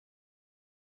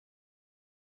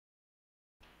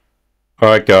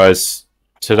Alright guys,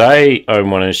 today I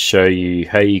want to show you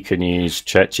how you can use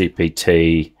Chat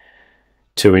GPT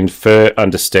to infer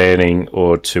understanding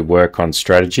or to work on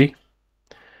strategy.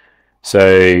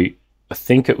 So I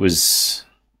think it was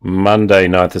Monday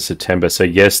 9th of September, so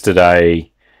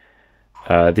yesterday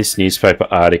this newspaper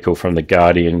article from The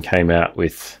Guardian came out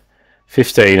with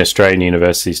 15 Australian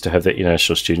universities to have their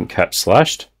international student cap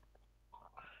slashed.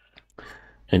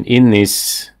 And in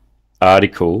this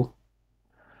article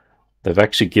they've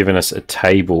actually given us a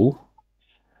table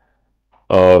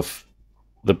of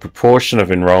the proportion of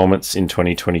enrollments in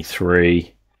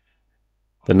 2023,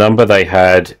 the number they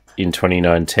had in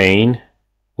 2019,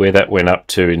 where that went up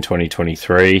to in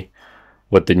 2023,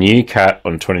 what the new cap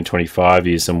on 2025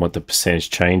 is, and what the percentage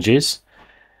change is.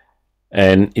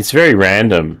 And it's very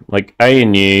random. Like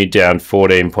ANU down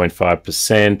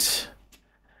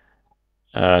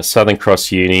 14.5%, Southern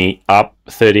Cross Uni up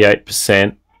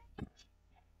 38%,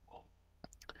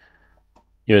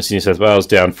 University of New South Wales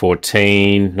down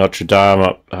 14, Notre Dame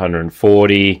up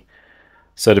 140.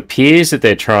 So it appears that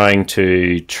they're trying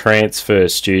to transfer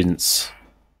students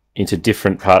into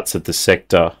different parts of the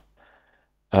sector,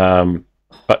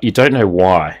 but you don't know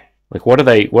why. Like, what are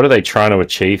they trying to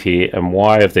achieve here, and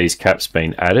why have these caps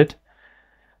been added?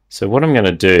 So what I'm going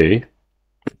to do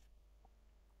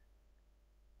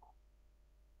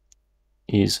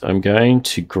is I'm going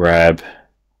to grab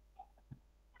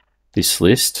this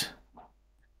list.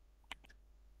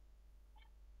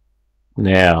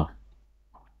 Now,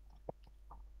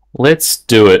 let's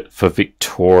do it for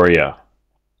Victoria.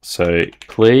 So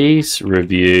please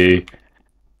review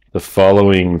the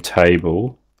following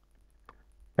table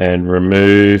and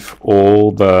remove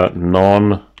all the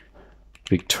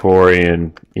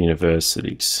non-Victorian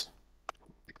universities.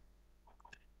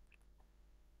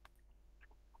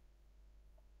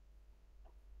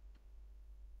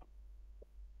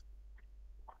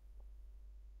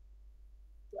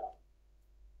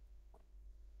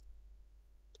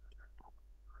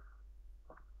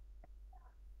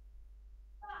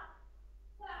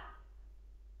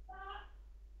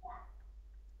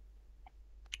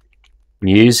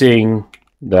 Using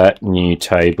that new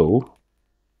table,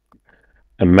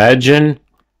 imagine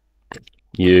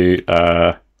you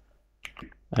are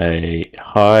a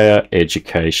higher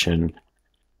education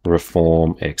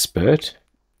reform expert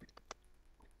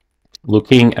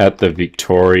looking at the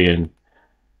Victorian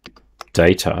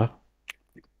data.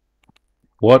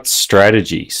 What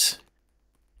strategies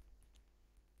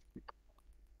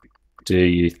do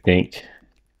you think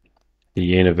the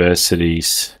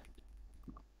universities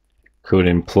could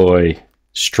employ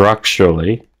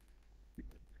structurally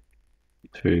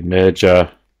through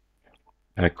merger,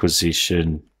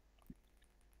 acquisition,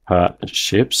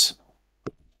 partnerships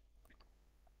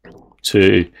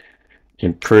to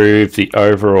improve the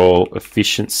overall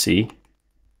efficiency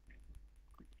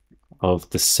of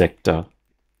the sector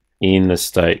in the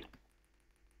state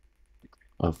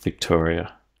of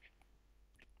Victoria?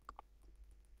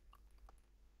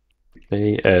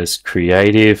 Be as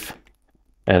creative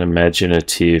and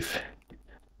imaginative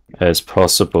as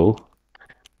possible,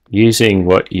 using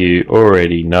what you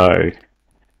already know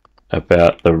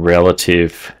about the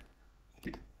relative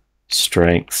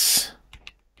strengths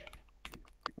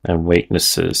and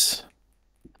weaknesses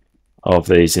of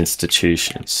these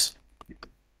institutions.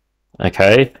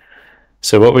 Okay,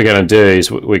 so what we're going to do is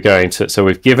so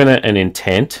we've given it an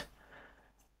intent,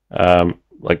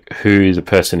 like who the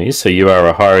person is. So you are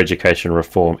a higher education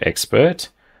reform expert.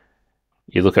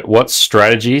 You look at what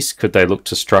strategies could they look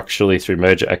to structurally through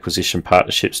merger, acquisition,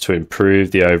 partnerships to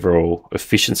improve the overall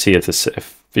efficiency of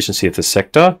the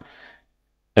sector,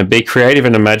 and be creative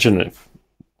and imaginative.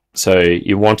 So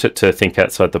you want it to think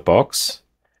outside the box,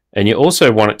 and you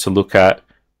also want it to look at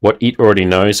what it already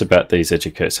knows about these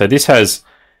educators. So this has,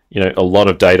 a lot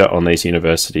of data on these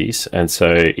universities, and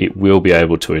so it will be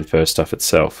able to infer stuff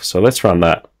itself. So let's run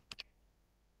that.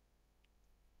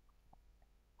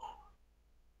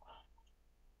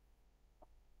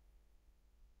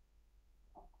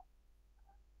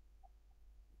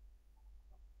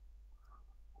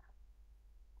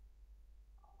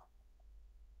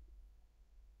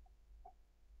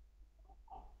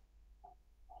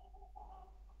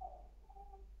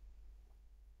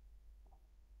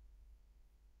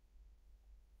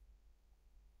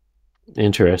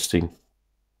 Interesting.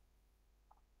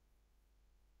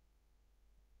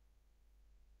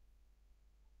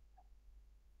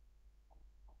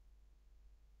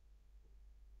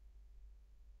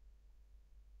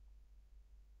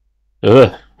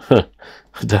 Ugh. I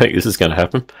don't think this is going to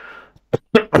happen.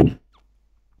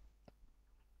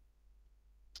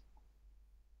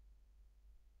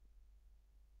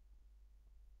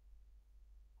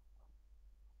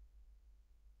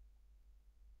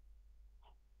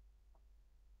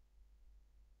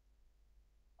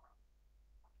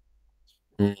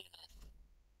 Mm.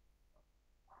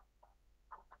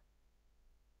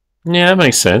 Yeah, that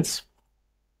makes sense.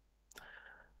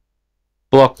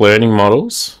 Block learning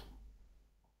models.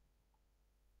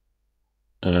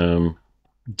 Um,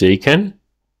 Deacon.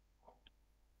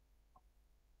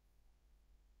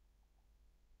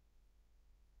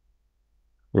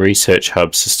 Research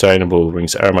Hub, Sustainable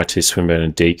Rings, RMIT, Swinburne,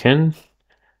 and Deacon.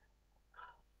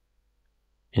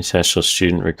 International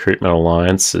Student Recruitment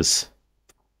Alliances.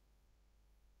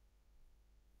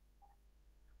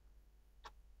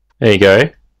 There you go.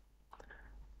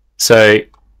 So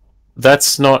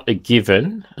that's not a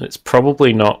given, and it's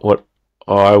probably not what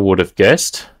I would have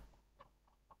guessed,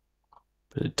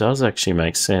 but it does actually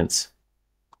make sense.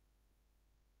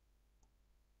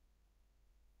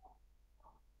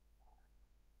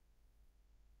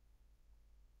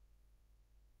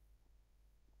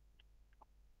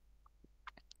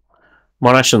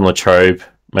 Monash and Latrobe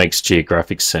makes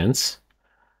geographic sense.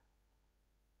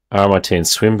 RMIT and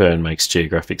Swinburne makes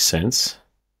geographic sense.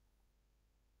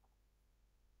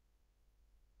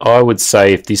 I would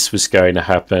say if this was going to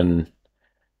happen,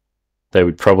 they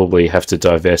would probably have to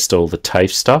divest all the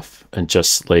TAFE stuff and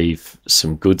just leave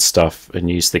some good stuff and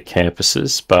use the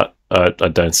campuses, but I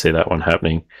don't see that one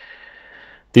happening.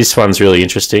 This one's really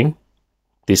interesting.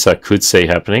 This I could see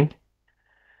happening.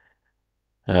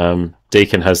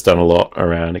 Deacon has done a lot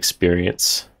around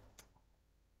experience.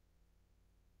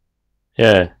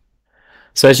 Yeah.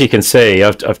 So as you can see,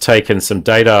 I've taken some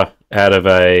data out of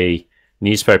a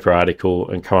newspaper article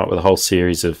and come up with a whole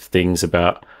series of things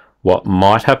about what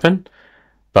might happen.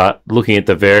 But looking at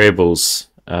the variables,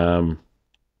 if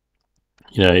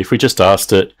we just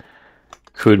asked it,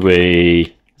 could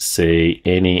we see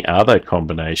any other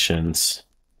combinations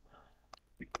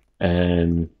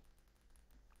and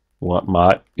what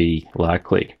might be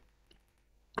likely?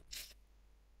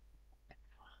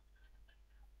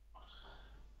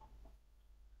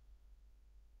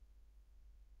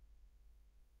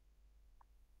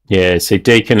 Yeah, see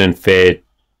Deacon and Fair,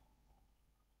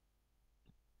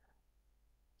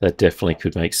 that definitely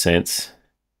could make sense.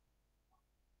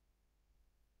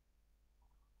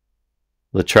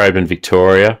 Latrobe and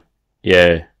Victoria,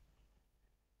 yeah,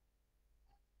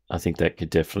 I think that could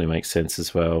definitely make sense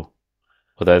as well.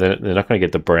 Although they're not going to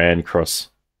get the brand cross.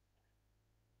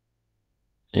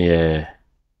 Yeah.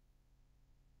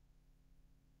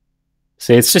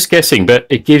 See, it's just guessing, but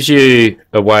it gives you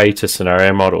a way to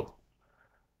scenario model.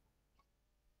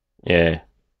 Yeah.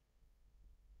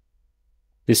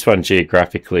 This one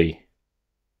geographically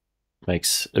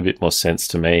makes a bit more sense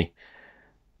to me,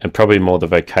 and probably more the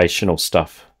vocational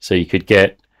stuff. So you could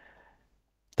get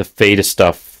the feeder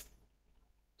stuff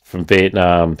from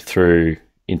Vietnam through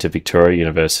into Victoria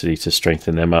University to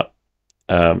strengthen them up,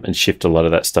 and shift a lot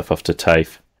of that stuff off to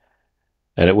TAFE.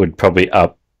 And it would probably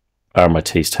up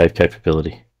RMIT's TAFE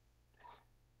capability.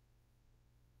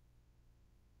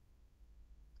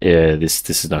 Yeah, this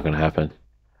is not going to happen.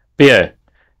 But yeah,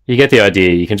 you get the idea.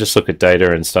 You can just look at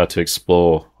data and start to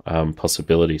explore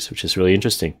possibilities, which is really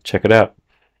interesting. Check it out.